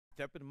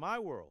step into my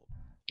world,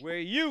 where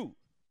you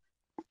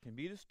can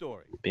be the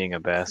story. Being a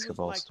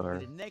basketball star.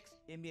 The next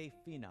NBA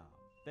phenom,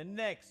 the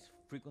next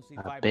frequency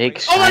A big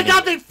vibration. Oh my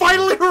god, they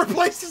finally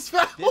replaced his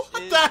mouth! What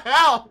the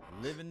hell?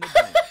 Living the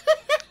dream.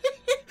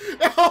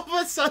 And all of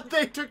a sudden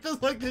they took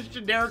this like this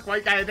generic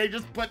white guy and they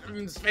just put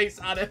his face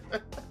on it.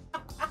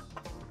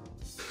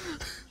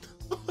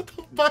 What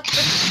the fuck?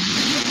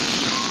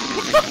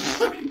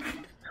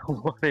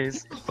 What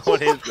is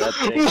that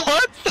thing?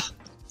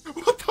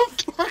 What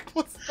the fuck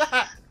was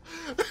that?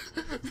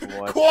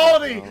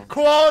 What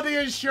Quality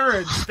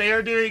assurance. They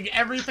are doing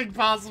everything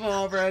possible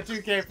over at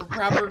 2K for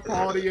proper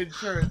quality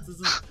insurance.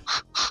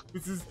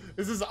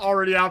 This is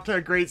already off to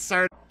a great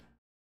start.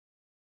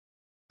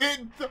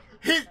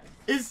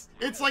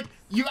 It's like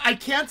I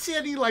can't see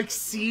any like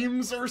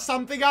seams or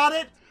something on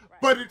it,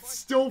 but it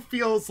still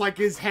feels like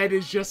his head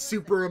is just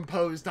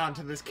superimposed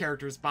onto this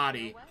character's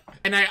body.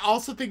 And I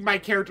also think my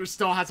character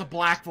still has a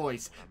black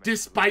voice,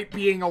 despite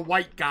being a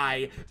white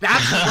guy.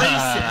 That's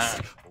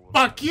racist.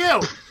 Fuck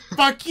you!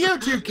 Fuck you,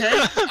 2K!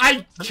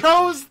 I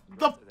chose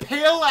the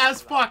pale as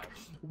fuck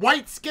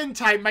white skin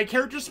type. My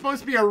character's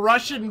supposed to be a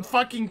Russian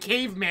fucking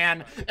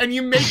caveman, and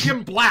you make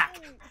him black.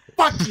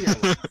 Fuck you!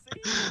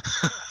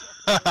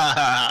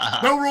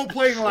 No role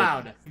playing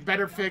allowed.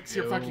 Better fix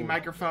your fucking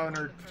microphone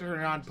or turn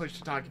it on push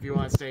to talk if you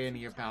want to stay in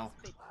here, pal.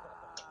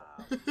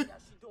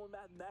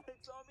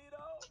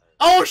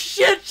 Oh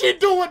shit, she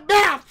doing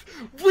math!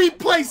 We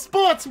play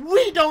sports,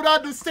 we don't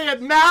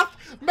understand math!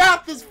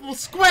 Math is for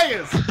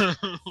squares!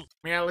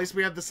 Yeah, at least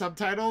we have the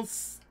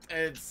subtitles.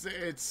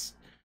 It's...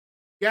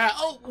 Yeah,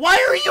 oh,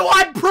 why are you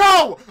on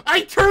pro?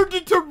 I turned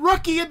into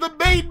rookie in the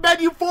main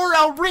menu for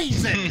a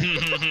reason!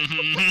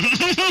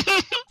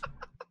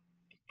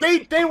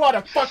 They want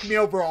to fuck me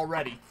over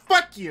already.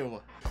 Fuck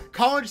you!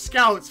 College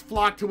scouts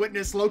flock to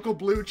witness local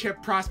blue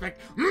chip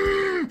prospect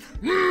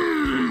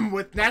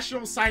with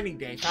National Signing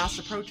Day fast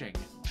approaching.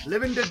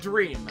 Living the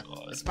dream.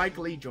 A Spike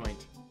Lee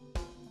joint.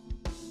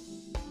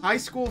 High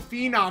school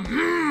phenom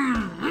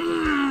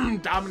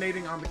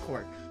dominating on the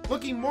court.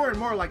 Looking more and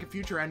more like a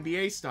future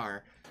NBA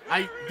star.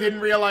 I didn't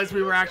realize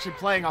we were actually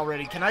playing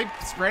already. Can I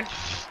sprint?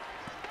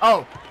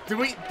 Oh,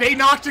 they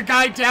knocked a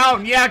guy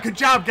down. Yeah, good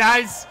job,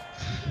 guys.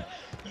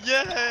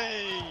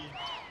 Yay!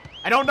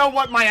 I don't know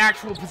what my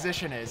actual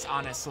position is,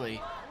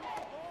 honestly.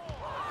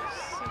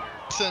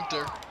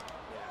 Center.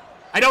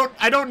 I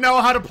don't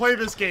know how to play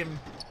this game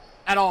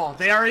at all.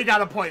 They already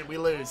got a point. We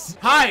lose.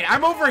 Hi,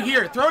 I'm over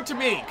here. Throw it to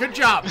me. Good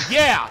job.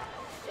 Yeah.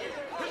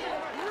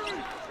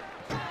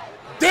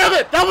 Damn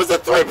it! That was a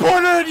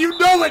three-pointer and you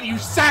know it, you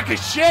sack of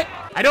shit!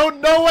 I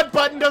don't know what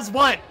button does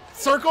what.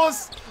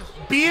 Circles.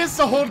 B is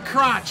to hold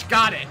crotch.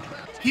 Got it.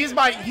 He's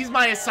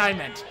my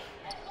assignment.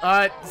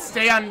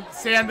 Stay on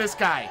this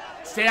guy.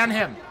 Stay on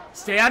him.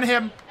 Stay on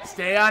him.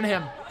 Stay on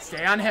him.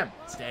 Stay on him.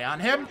 Stay on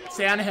him.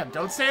 Stay on him.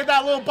 Don't stay in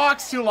that little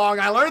box too long.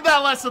 I learned that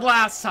lesson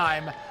last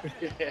time.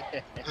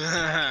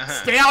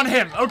 Stay on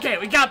him. Okay,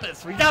 we got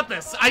this. We got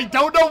this. I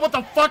don't know what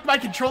the fuck my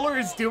controller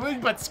is doing,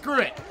 but screw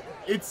it.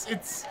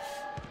 It's...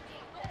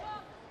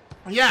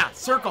 Yeah,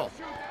 circle.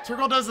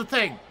 Circle does the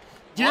thing.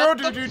 Oh,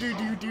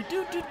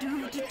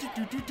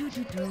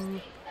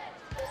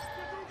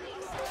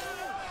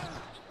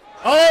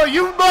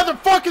 you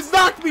motherfuckers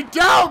knocked me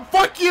down!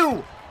 Fuck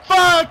you!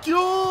 Fuck you!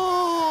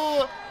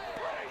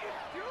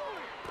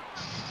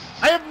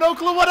 I have no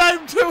clue what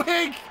I'm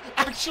doing,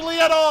 actually,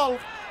 at all.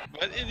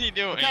 What is he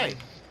doing? Okay.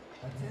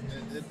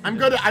 I'm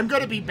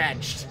gonna be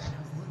benched.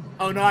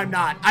 Oh no, I'm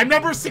not. I'm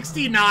number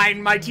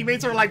 69. My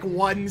teammates are like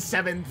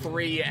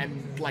 173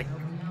 and like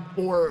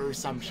 4 or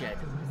some shit.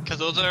 Because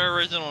those are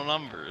original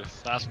numbers.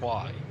 That's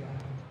why.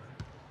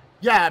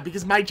 Yeah,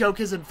 because my joke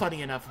isn't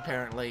funny enough,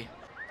 apparently.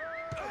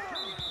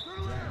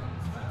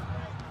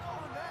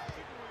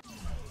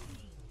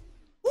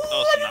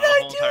 Oh, so now the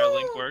whole entire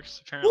link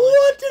works, apparently.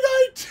 What did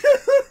I do?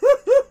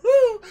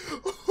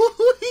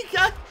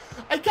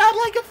 I got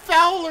like a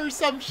foul or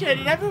some shit,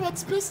 and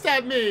everyone's pissed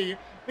at me.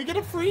 I get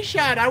a free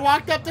shot. I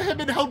walked up to him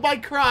and held my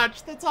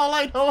crotch. That's all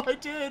I know I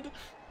did.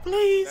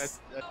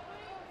 Please.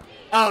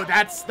 Oh,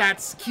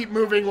 that's keep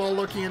moving while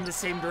looking in the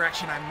same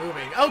direction I'm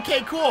moving.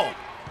 Okay, cool.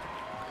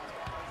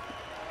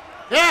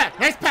 Yeah,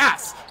 nice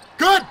pass.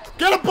 Good.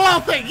 Get a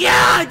ball thing.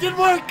 Yeah, it did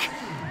work.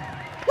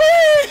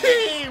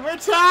 Whee! We're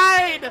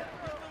tied.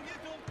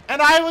 And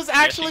I was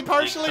actually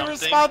partially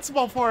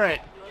responsible for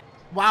it.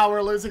 Wow,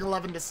 we're losing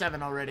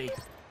 11-7 already.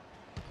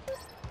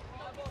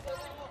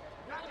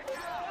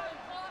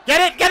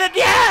 Get it,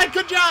 yeah,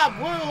 good job.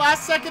 Woo,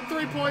 last second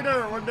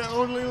three-pointer. We're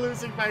only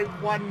losing by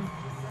 1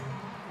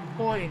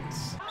 point.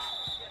 I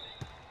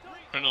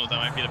don't know, that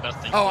might be the best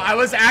thing. Oh, I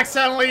was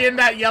accidentally in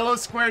that yellow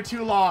square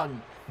too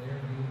long.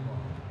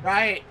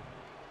 Right.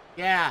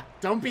 Yeah,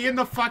 don't be in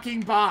the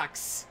fucking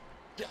box.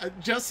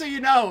 Just so you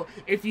know,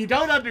 if you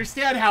don't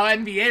understand how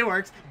NBA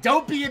works,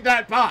 don't be in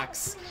that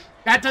box.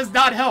 That does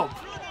not help.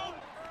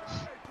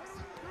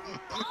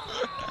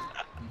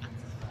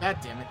 God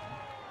damn it.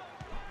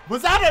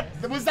 Was that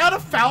a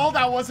foul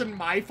that wasn't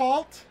my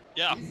fault?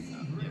 Yeah.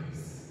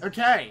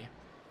 Okay.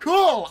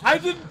 Cool! I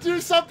didn't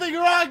do something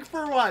wrong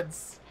for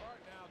once!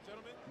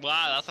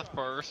 Wow, that's a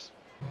first.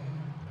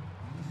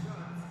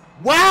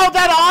 Wow,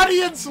 that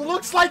audience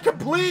looks like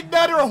complete and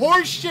utter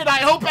horseshit! I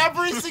hope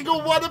every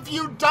single one of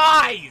you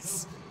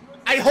dies!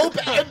 I hope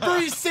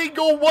every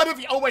single one of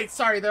you— oh wait,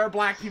 sorry, there are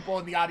black people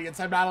in the audience.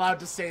 I'm not allowed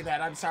to say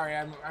that. I'm sorry,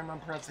 I'm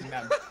oppressing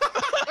them.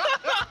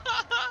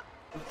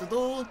 I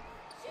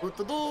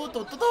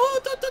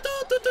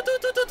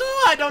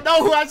don't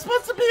know who I'm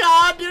supposed to be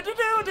on.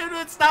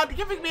 It's not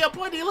giving me a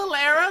pointy little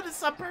arrow to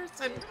some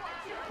person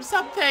or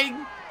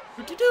something.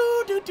 You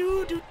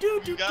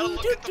gotta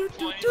look at the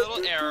pointy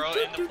little arrow,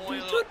 and the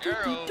pointy little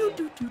arrow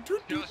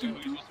shows you who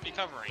you're supposed to be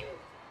covering.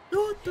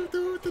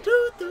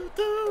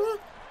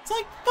 It's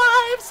like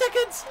 5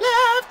 seconds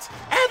left,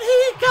 and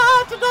he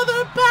got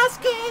another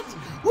basket.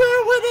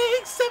 We're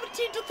winning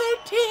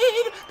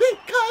 17-13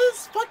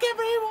 because fuck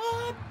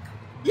everyone.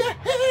 Yeah,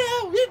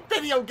 win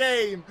video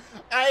game.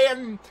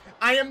 I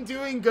am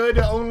doing good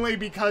only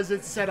because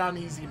it's set on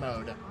easy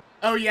mode.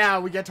 Oh yeah,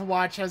 we get to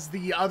watch as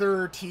the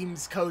other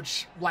team's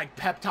coach like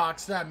pep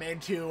talks them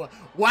into,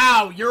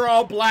 wow, you're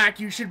all black,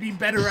 you should be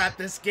better at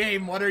this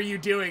game, what are you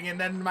doing? And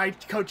then my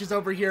coach is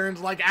over here and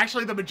is like,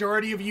 actually the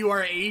majority of you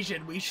are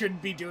Asian, we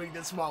shouldn't be doing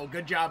this well,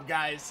 good job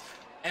guys.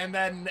 And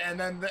then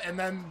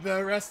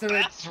the rest of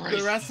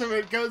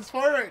it goes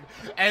forward.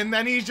 And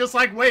then he's just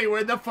like, wait,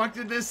 where the fuck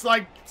did this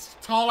like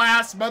tall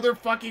ass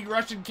motherfucking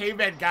Russian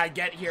caveman guy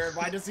get here?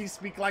 Why does he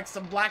speak like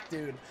some black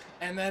dude?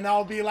 And then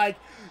I'll be like,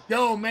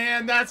 yo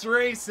man, that's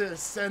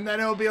racist. And then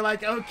he'll be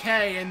like,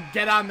 okay, and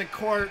get on the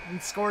court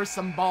and score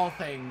some ball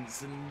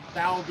things. And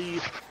that'll be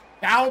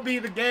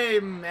the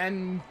game.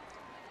 And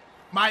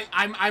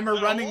I'm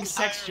a running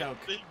sex joke.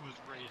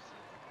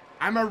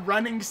 I'm a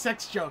running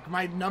sex joke.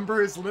 My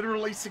number is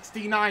literally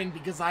 69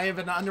 because I have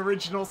an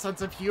unoriginal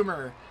sense of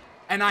humor.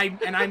 And I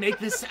make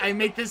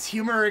this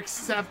humor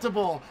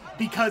acceptable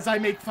because I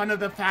make fun of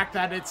the fact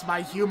that it's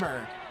my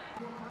humor.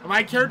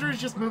 My character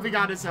is just moving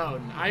on his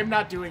own. I am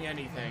not doing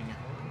anything.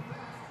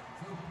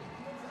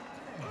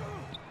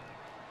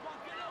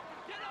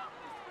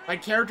 My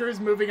character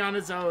is moving on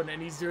his own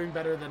and he's doing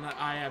better than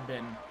I have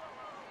been.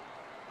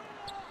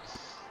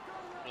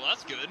 Well,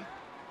 that's good.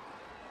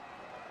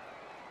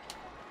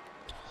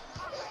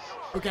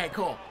 Okay,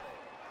 cool.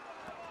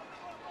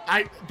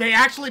 They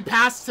actually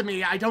passed to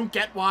me. I don't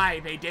get why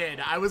they did.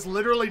 I was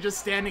literally just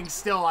standing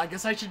still. I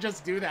guess I should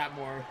just do that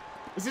more.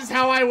 This is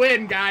how I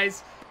win,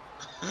 guys.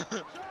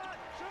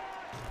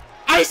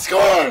 I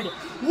scored!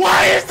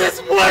 Why is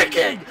this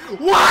working?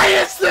 Why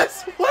is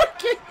this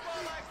working?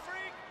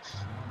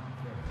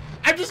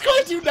 I'm just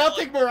going to do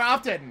nothing more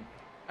often.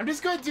 I'm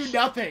just going to do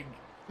nothing.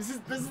 This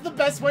is the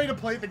best way to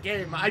play the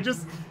game. I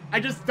just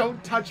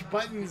don't touch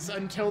buttons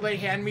until they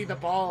hand me the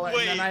ball, and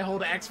then I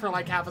hold X for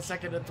like half a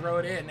second and throw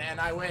it in, and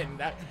I win.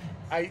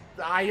 I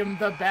am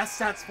the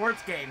best at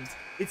sports games.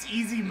 It's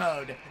easy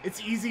mode.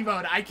 It's easy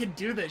mode. I can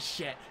do this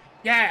shit.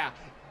 Yeah,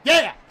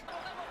 yeah.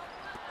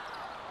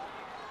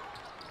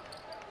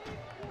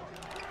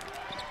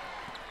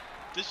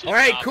 All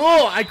right, cool.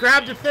 I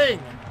grabbed a thing.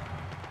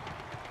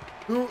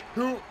 Who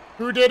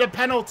did a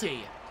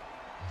penalty?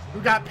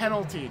 Who got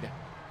penaltied?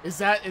 Is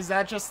that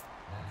just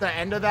the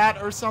end of that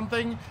or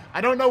something? I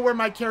don't know where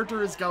my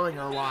character is going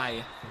or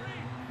why.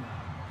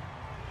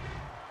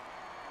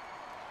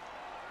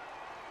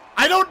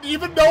 I don't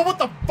even know what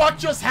the fuck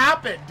just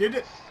happened.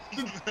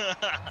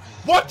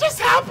 What just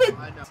happened?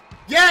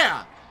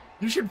 Yeah!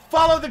 You should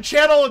follow the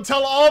channel and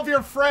tell all of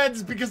your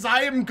friends because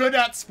I am good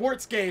at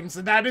sports games,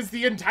 and that is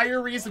the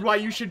entire reason why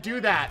you should do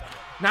that.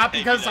 Not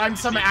because I'm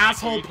some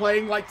asshole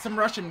playing like some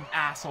Russian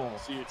asshole.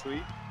 See your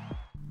tweet?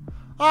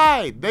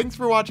 Hi, thanks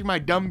for watching my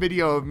dumb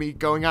video of me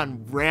going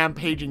on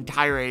rampaging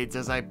tirades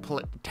as I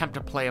attempt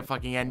to play a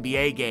fucking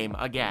NBA game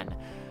again.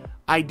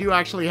 I do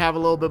actually have a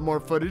little bit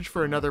more footage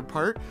for another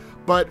part,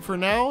 but for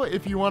now,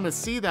 if you want to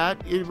see that,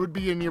 it would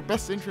be in your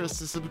best interest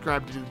to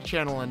subscribe to the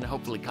channel and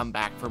hopefully come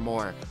back for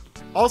more.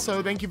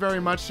 Also, thank you very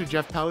much to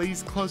Jeff Pelly,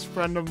 he's a close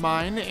friend of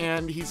mine,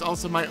 and he's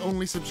also my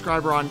only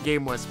subscriber on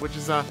GameWist, which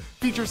is a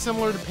feature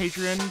similar to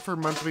Patreon for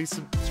monthly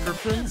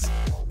subscriptions,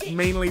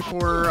 mainly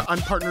for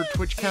unpartnered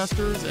Twitch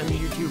casters and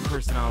YouTube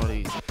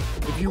personalities.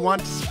 If you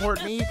want to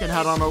support me, you can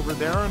head on over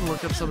there and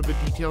look up some of the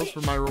details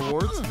for my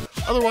rewards.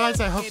 Otherwise,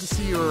 I hope to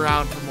see you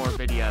around for more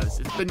videos.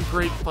 It's been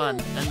great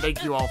fun, and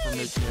thank you all for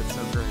making it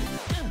so great.